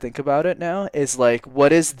that I think about it now. Is like,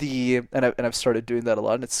 what is the and I've started doing that a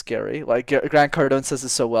lot, and it's scary. Like Grant Cardone says it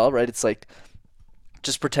so well, right? It's like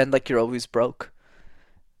just pretend like you're always broke,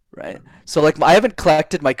 right? So like I haven't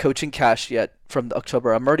collected my coaching cash yet from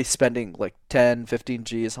October. I'm already spending like 10, 15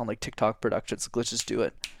 G's on like TikTok productions. Let's just do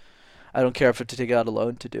it. I don't care if I have to take out a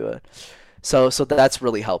loan to do it. So that's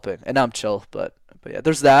really helping. And now I'm chill, but yeah,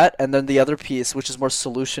 there's that. And then the other piece, which is more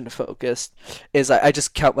solution focused, is I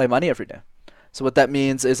just count my money every day. So what that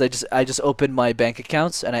means is I just open my bank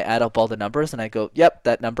accounts and I add up all the numbers and I go, yep,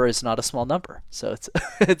 that number is not a small number. So it's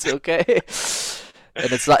it's okay.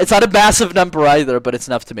 And it's not a massive number either, but it's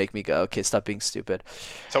enough to make me go, okay, stop being stupid.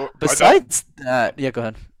 So Besides that, yeah, go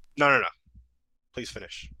ahead. no, no, no. Please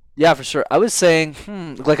finish. Yeah, for sure. I was saying,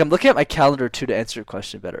 like I'm looking at my calendar too to answer your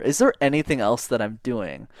question better. Is there anything else that I'm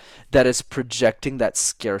doing that is projecting that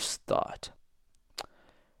scarce thought?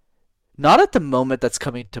 Not at the moment that's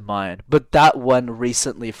coming to mind, but that one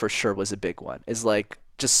recently for sure was a big one. Is like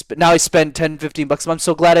now I spend 10, 15 bucks a month. I'm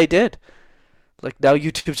so glad I did. Like now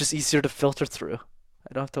YouTube's just easier to filter through.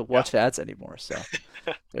 I don't have to Yeah. watch ads anymore. So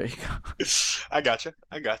there you go. I gotcha.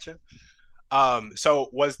 I gotcha. So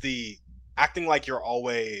was the acting like you're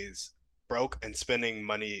always broke and spending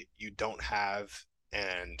money you don't have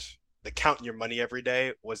and the counting your money every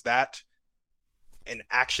day, was that an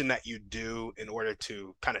action that you do in order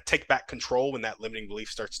to kind of take back control when that limiting belief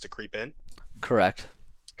starts to creep in? Correct.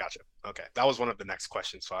 Gotcha. Okay. That was one of the next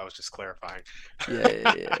questions, so I was just clarifying. Yeah,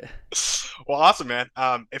 yeah, yeah. Well, awesome, man.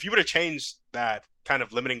 If you were to change that kind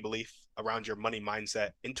of limiting belief around your money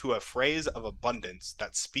mindset into a phrase of abundance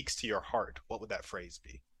that speaks to your heart, what would that phrase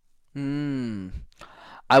be? Hmm.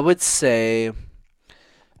 I would say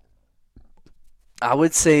I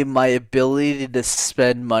would say my ability to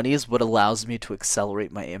spend money is what allows me to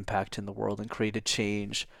accelerate my impact in the world and create a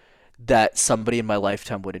change that somebody in my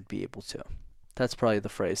lifetime wouldn't be able to. That's probably the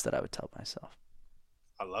phrase that I would tell myself.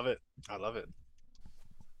 I love it. I love it.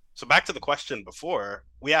 So back to the question before,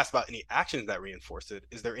 we asked about any actions that reinforce it.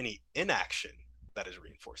 Is there any inaction that is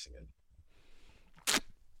reinforcing it?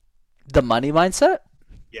 The money mindset?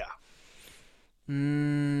 Yeah.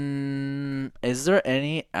 Is there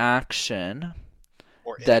any action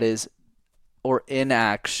Or that inaction. is or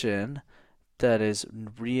inaction that is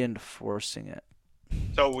reinforcing it?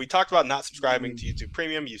 So we talked about not subscribing to YouTube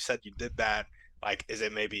Premium. You said you did that. Like, is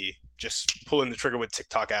it maybe just pulling the trigger with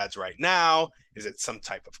TikTok ads right now? Is it some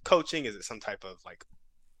type of coaching? Is it some type of like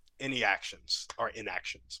any actions or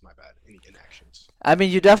inactions? My bad. Any inactions? I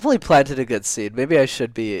mean, you definitely planted a good seed. Maybe I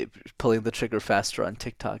should be pulling the trigger faster on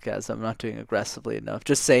TikTok as I'm not doing aggressively enough.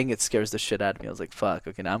 Just saying it scares the shit out of me. I was like, fuck,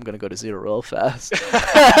 okay, now I'm gonna go to zero real fast.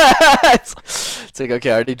 It's like,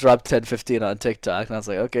 okay, I already dropped 10, 15 on TikTok, and I was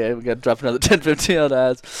like, okay, we gotta drop another 10, 15 on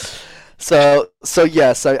ads. So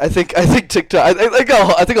yes, I think TikTok.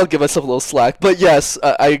 I think I'll give myself a little slack, but yes,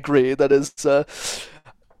 I agree. That is,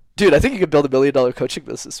 dude. I think you could build $1 million coaching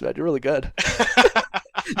business, man. You're really good.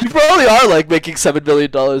 You probably are like making $7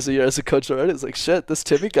 million a year as a coach already. It's like shit. This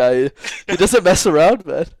Timmy guy, he doesn't mess around,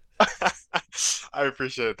 man. I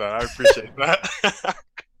appreciate that. I appreciate that.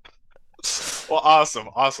 Well, awesome,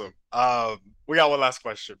 awesome. We got one last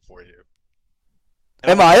question for you,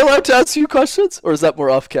 and I Am want I to. allowed to ask you questions, or is that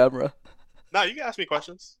more off camera? No, you can ask me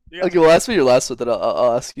questions. You can ask Okay, me well, ask questions. me your last one, then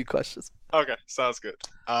I'll ask you questions. Okay, sounds good.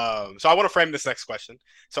 So I want to frame this next question.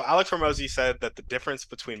 So Alex Hormozy said that the difference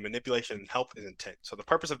between manipulation and help is intent. So the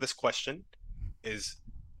purpose of this question is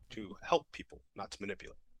to help people, not to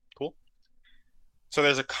manipulate. Cool. So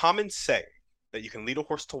there's a common saying that you can lead a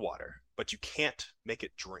horse to water, but you can't make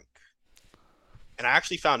it drink. And I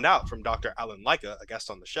actually found out from Dr. Alan Leica, a guest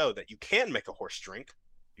on the show, that you can make a horse drink.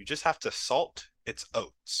 You just have to salt its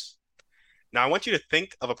oats. Now, I want you to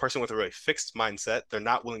think of a person with a really fixed mindset. They're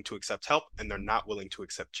not willing to accept help and they're not willing to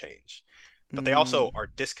accept change. But they Mm, also are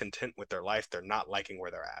discontent with their life. They're not liking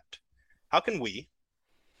where they're at. How can we,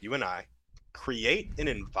 you and I, create an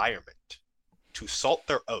environment to salt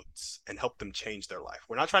their oats and help them change their life?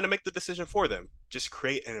 We're not trying to make the decision for them, just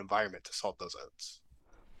create an environment to salt those oats.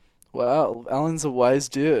 wow, Alan's a wise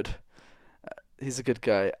dude. He's a good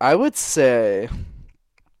guy. I would say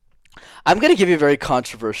I'm gonna give you a very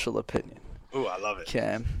controversial opinion. Ooh, I love it.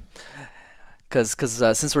 Okay,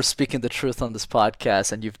 because since we're speaking the truth on this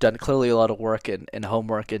podcast, and you've done clearly a lot of work and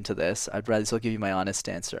homework into this, I'd rather still give you my honest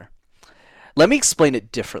answer. Let me explain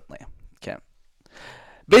it differently. Okay.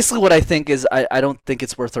 Basically, what I think is I don't think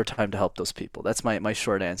it's worth our time to help those people. That's my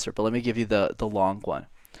short answer. But let me give you the long one.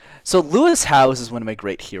 So Lewis Howes is one of my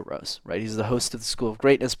great heroes, right? He's the host of the School of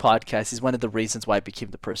Greatness podcast. He's one of the reasons why I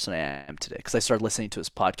became the person I am today, because I started listening to his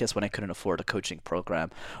podcast when I couldn't afford a coaching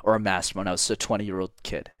program or a mastermind. I was a 20-year-old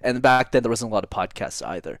kid, and back then there wasn't a lot of podcasts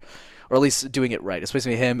either, or at least doing it right.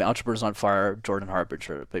 Especially him, Entrepreneurs on Fire, Jordan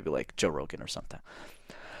Harbinger, maybe like Joe Rogan or something.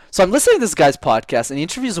 So I'm listening to this guy's podcast, and he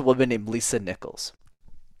interviews a woman named Lisa Nichols.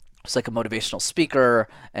 She's like a motivational speaker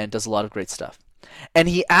and does a lot of great stuff. And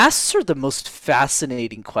he asks her the most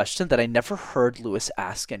fascinating question that I never heard Lewis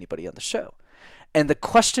ask anybody on the show. And the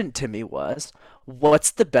question to me was,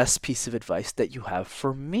 what's the best piece of advice that you have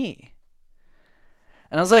for me?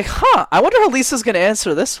 And I was like, huh, I wonder how Lisa's going to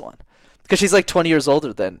answer this one. Because she's like 20 years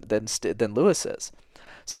older than Lewis is.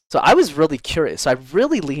 So I was really curious. So I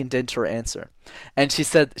really leaned into her answer. And she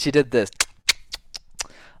said, she did this.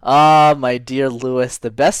 Ah, my dear Lewis,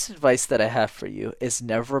 the best advice that I have for you is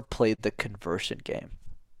never play the conversion game.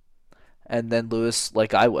 And then Lewis,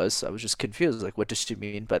 like I was just confused. Like, what does she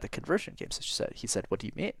mean by the conversion game? So he said, what do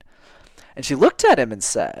you mean? And she looked at him and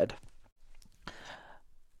said,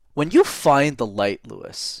 when you find the light,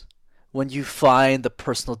 Lewis, when you find the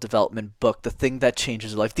personal development book, the thing that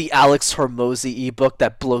changes your life, the Alex Hormozy ebook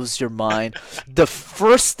that blows your mind, the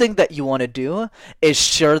first thing that you want to do is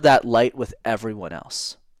share that light with everyone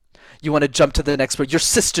else. You want to jump to the next word, your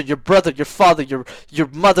sister, your brother, your father, your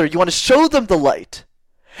mother. You want to show them the light.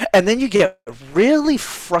 And then you get really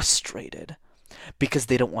frustrated because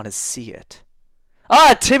they don't want to see it.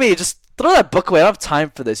 Ah, Timmy, just throw that book away. I don't have time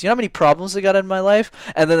for this. You know how many problems I got in my life?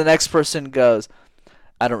 And then the next person goes,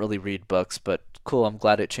 I don't really read books, but cool, I'm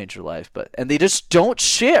glad it changed your life. And they just don't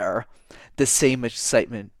share the same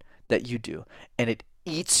excitement that you do. And it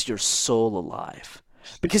eats your soul alive.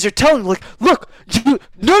 Because you're telling them, like, look,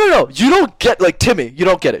 no, you don't get, like, Timmy, you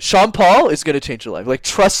don't get it. Sean Paul is going to change your life. Like,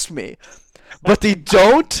 trust me. But they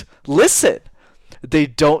don't listen. They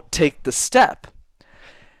don't take the step.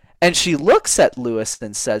 And she looks at Lewis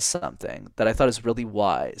and says something that I thought is really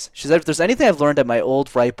wise. She said, if there's anything I've learned at my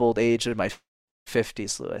ripe old age in my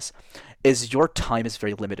 50s, Lewis, is your time is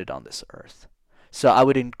very limited on this earth. So I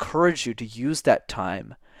would encourage you to use that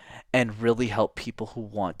time and really help people who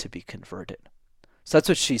want to be converted. So that's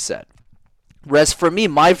what she said. Whereas for me,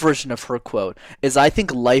 my version of her quote is, I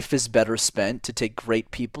think life is better spent to take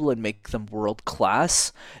great people and make them world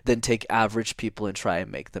class than take average people and try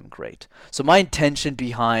and make them great. So my intention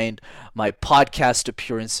behind my podcast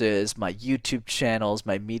appearances, my YouTube channels,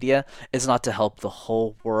 my media is not to help the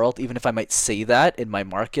whole world, even if I might say that in my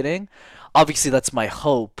marketing. Obviously, that's my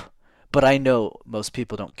hope. But I know most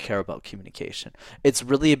people don't care about communication. It's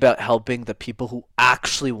really about helping the people who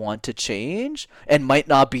actually want to change and might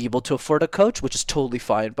not be able to afford a coach, which is totally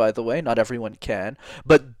fine, by the way. Not everyone can.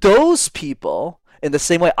 But those people, in the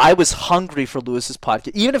same way I was hungry for Lewis's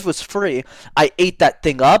podcast, even if it was free, I ate that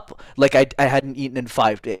thing up like I hadn't eaten in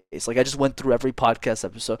 5 days. Like I just went through every podcast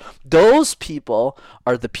episode. Those people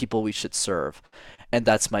are the people we should serve. And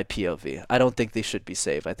that's my POV. I don't think they should be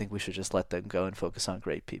saved. I think we should just let them go and focus on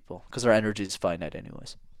great people because our energy is finite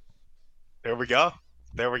anyways. There we go.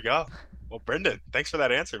 There we go. Well, Brendan, thanks for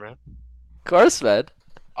that answer, man. Of course, man.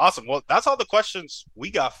 Awesome. Well, that's all the questions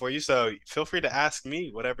we got for you. So feel free to ask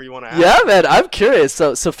me whatever you want to ask. Yeah, man. I'm curious.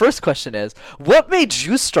 So first question is, what made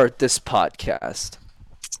you start this podcast?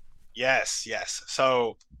 Yes.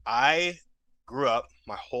 So I grew up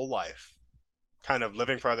my whole life kind of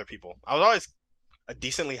living for other people. I was always a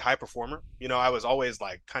decently high performer. You know, I was always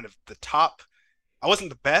like kind of the top. I wasn't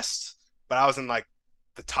the best, but I was in like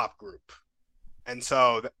the top group. And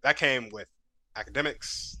so that came with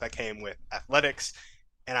academics, that came with athletics.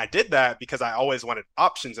 And I did that because I always wanted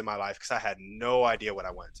options in my life because I had no idea what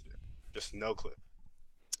I wanted to do. Just no clue.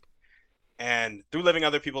 And through living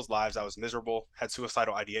other people's lives, I was miserable, had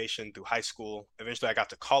suicidal ideation through high school. Eventually, I got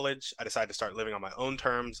to college. I decided to start living on my own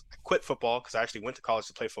terms. I quit football because I actually went to college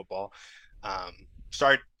to play football.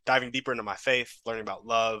 Started diving deeper into my faith, learning about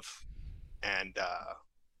love, and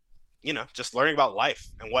just learning about life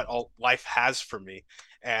and what all life has for me.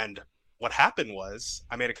 And what happened was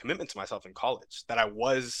I made a commitment to myself in college that I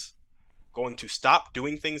was going to stop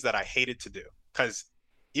doing things that I hated to do. Because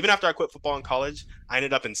even after I quit football in college, I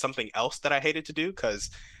ended up in something else that I hated to do because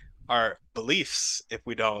our beliefs, if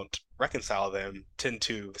we don't reconcile them, tend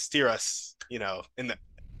to steer us, in the,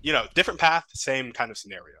 different path, same kind of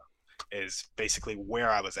scenario is basically where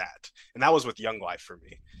I was at. And that was with Young Life for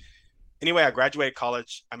me. Anyway, I graduated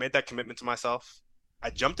college. I made that commitment to myself. I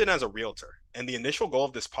jumped in as a realtor. And the initial goal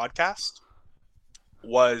of this podcast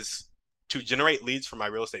was to generate leads for my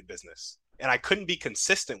real estate business. And I couldn't be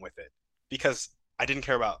consistent with it because I didn't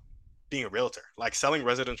care about being a realtor. Like selling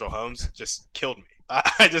residential homes just killed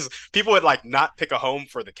me. People would like not pick a home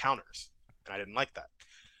for the counters. And I didn't like that.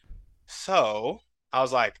 So I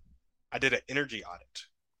was like, I did an energy audit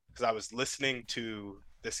because I was listening to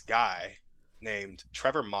this guy named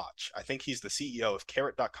Trevor Mach. I think he's the CEO of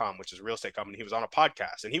Carrot.com, which is a real estate company. He was on a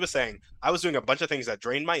podcast and he was saying, I was doing a bunch of things that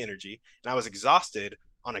drained my energy and I was exhausted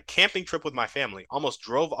on a camping trip with my family, almost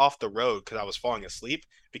drove off the road because I was falling asleep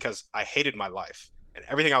because I hated my life and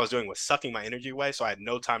everything I was doing was sucking my energy away. So I had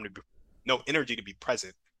no energy to be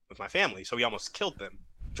present with my family. So he almost killed them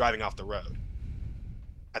driving off the road.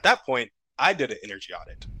 At that point, I did an energy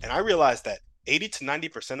audit, and I realized that 80 to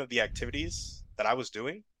 90% of the activities that I was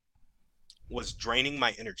doing was draining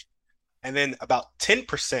my energy. And then about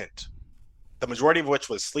 10%, the majority of which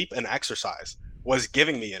was sleep and exercise, was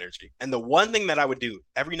giving me energy. And the one thing that I would do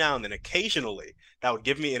every now and then, occasionally, that would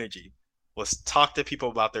give me energy was talk to people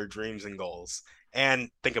about their dreams and goals and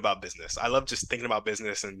think about business. I love just thinking about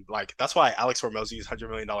business. And like, that's why Alex Hormozi's $100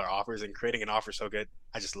 million offers and creating an offer so good.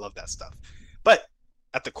 I just love that stuff. But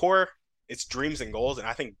at the core, it's dreams and goals. And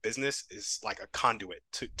I think business is like a conduit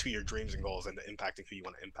to your dreams and goals and to impacting who you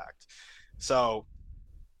want to impact. So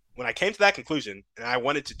when I came to that conclusion and I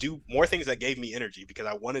wanted to do more things that gave me energy because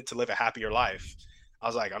I wanted to live a happier life, I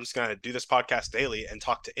was like, I'm just going to do this podcast daily and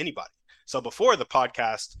talk to anybody. So before, the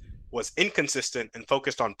podcast was inconsistent and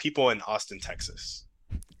focused on people in Austin, Texas.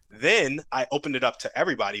 Then I opened it up to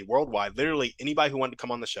everybody worldwide, literally anybody who wanted to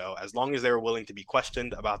come on the show, as long as they were willing to be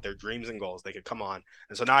questioned about their dreams and goals, they could come on.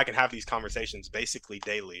 And so now I can have these conversations basically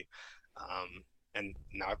daily. And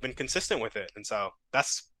now I've been consistent with it. And so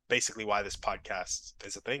that's basically why this podcast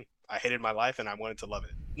is a thing. I hated my life and I wanted to love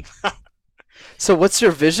it. So what's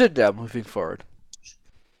your vision now moving forward?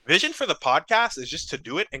 Vision for the podcast is just to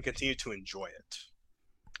do it and continue to enjoy it.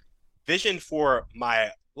 Vision for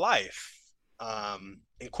my life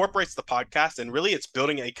incorporates the podcast, and really it's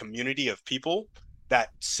building a community of people that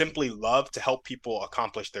simply love to help people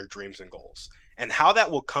accomplish their dreams and goals. And how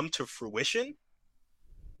that will come to fruition,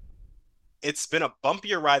 it's been a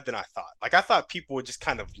bumpier ride than I thought. Like, I thought people would just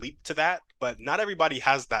kind of leap to that, but not everybody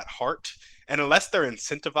has that heart. And unless they're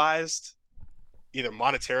incentivized, either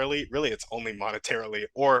monetarily, really it's only monetarily,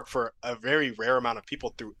 or for a very rare amount of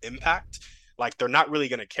people through impact, like they're not really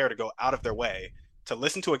going to care to go out of their way to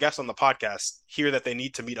listen to a guest on the podcast, hear that they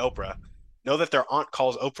need to meet Oprah, know that their aunt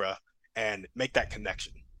calls Oprah, and make that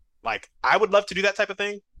connection. Like, I would love to do that type of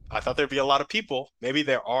thing. I thought there'd be a lot of people. Maybe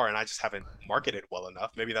there are, and I just haven't marketed well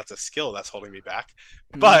enough. Maybe that's a skill that's holding me back.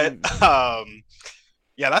 But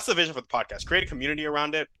yeah, that's the vision for the podcast. Create a community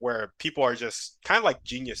around it where people are just kind of like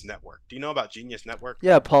Genius Network. Do you know about Genius Network?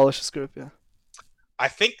 Yeah, Polish's group, yeah. I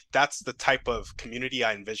think that's the type of community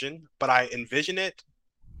I envision, but I envision it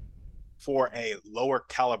for a lower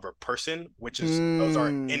caliber person, which is those are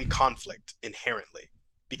in conflict inherently.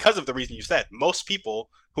 Because of the reason you said, most people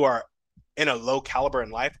who are in a low caliber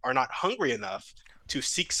in life are not hungry enough to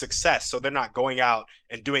seek success. So they're not going out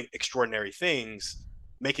and doing extraordinary things,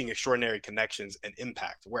 making extraordinary connections and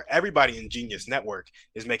impact, where everybody in Genius Network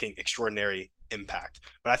is making extraordinary impact.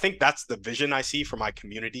 But I think that's the vision I see for my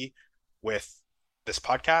community with this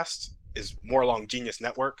podcast, is more along Genius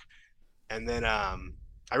Network. And then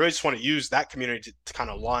I really just want to use that community to kind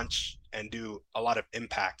of launch and do a lot of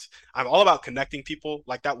impact. I'm all about connecting people.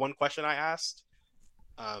 Like that one question I asked,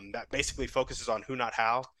 that basically focuses on who, not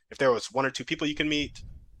how. If there was one or two people you can meet,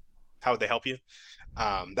 how would they help you?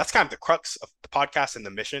 That's kind of the crux of the podcast and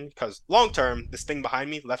the mission, because long-term, this thing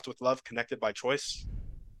behind me, Left with Love, Connected by Choice,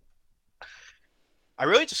 I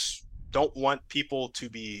really just don't want people to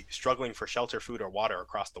be struggling for shelter, food, or water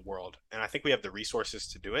across the world. And I think we have the resources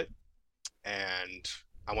to do it. And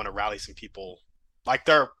I want to rally some people. Like,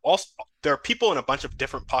 there are people in a bunch of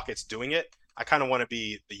different pockets doing it. I kind of want to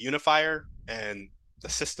be the unifier and the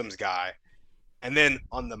systems guy. And then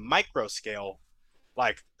on the micro scale,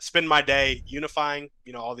 like, spend my day unifying,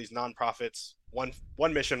 all these nonprofits, one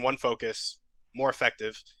mission, one focus, more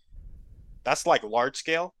effective. That's like large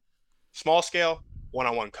scale. Small scale,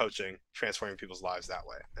 one-on-one coaching, transforming people's lives that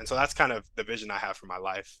way. And so that's kind of the vision I have for my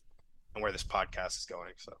life and where this podcast is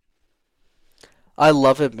going. So I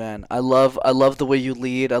love it, man. I love the way you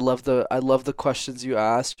lead. I love the questions you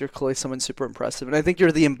ask. You're clearly someone super impressive, and I think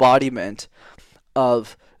you're the embodiment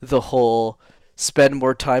of the whole spend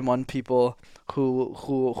more time on people who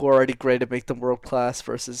are already great and make them world class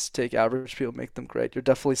versus take average people and make them great. You're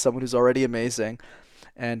definitely someone who's already amazing,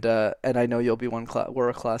 and I know you'll be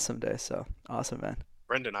world class someday. So awesome, man.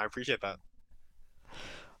 Brendan, I appreciate that.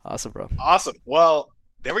 Awesome, bro. Awesome. Well,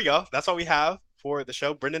 there we go. That's all we have for the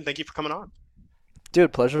show. Brendan, thank you for coming on.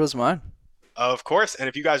 Dude, pleasure was mine. Of course. And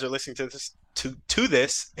if you guys are listening to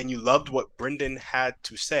this and you loved what Brendan had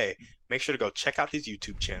to say, make sure to go check out his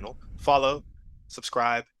YouTube channel, follow,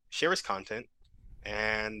 subscribe, share his content.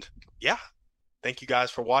 And yeah, thank you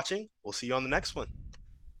guys for watching. We'll see you on the next one.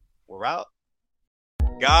 We're out.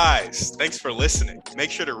 Guys, thanks for listening.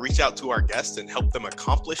 Make sure to reach out to our guests and help them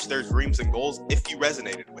accomplish their dreams and goals if you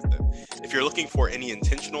resonated with them. If you're looking for any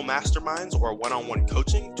intentional masterminds or one-on-one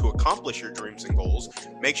coaching to accomplish your dreams and goals,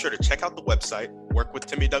 make sure to check out the website,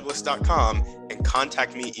 workwithtimmydouglas.com, and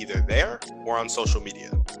contact me either there or on social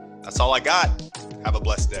media. That's all I got. Have a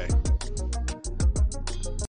blessed day.